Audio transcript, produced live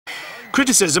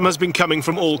Criticism has been coming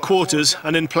from all quarters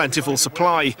and in plentiful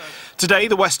supply. Today,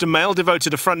 the Western Mail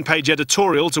devoted a front-page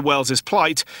editorial to Wales's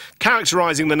plight,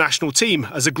 characterising the national team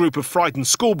as a group of frightened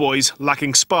schoolboys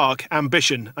lacking spark,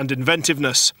 ambition and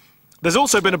inventiveness. There's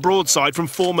also been a broadside from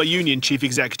former Union Chief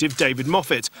Executive David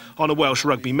Moffat on a Welsh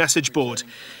rugby message board.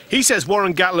 He says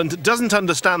Warren Gatland doesn't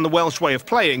understand the Welsh way of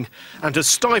playing and has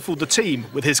stifled the team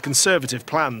with his conservative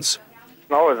plans.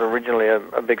 I was originally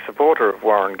a big supporter of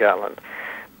Warren Gatland,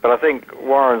 but I think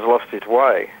Warren's lost his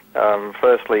way.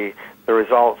 Firstly, the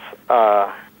results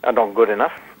are not good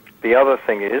enough. The other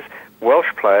thing is Welsh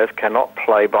players cannot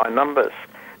play by numbers.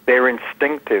 They're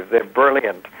instinctive, they're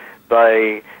brilliant,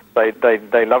 they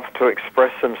love to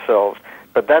express themselves.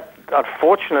 But that,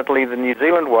 unfortunately, the New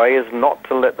Zealand way is not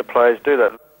to let the players do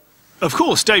that. Of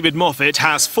course, David Moffat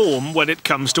has form when it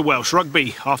comes to Welsh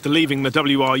rugby. After leaving the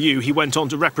WRU, he went on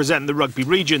to represent the rugby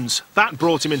regions. That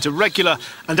brought him into regular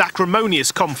and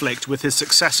acrimonious conflict with his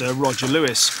successor, Roger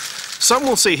Lewis. Some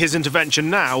will see his intervention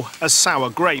now as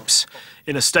sour grapes.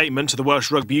 In a statement, the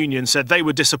Welsh Rugby Union said they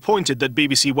were disappointed that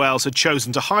BBC Wales had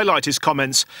chosen to highlight his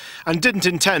comments and didn't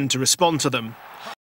intend to respond to them.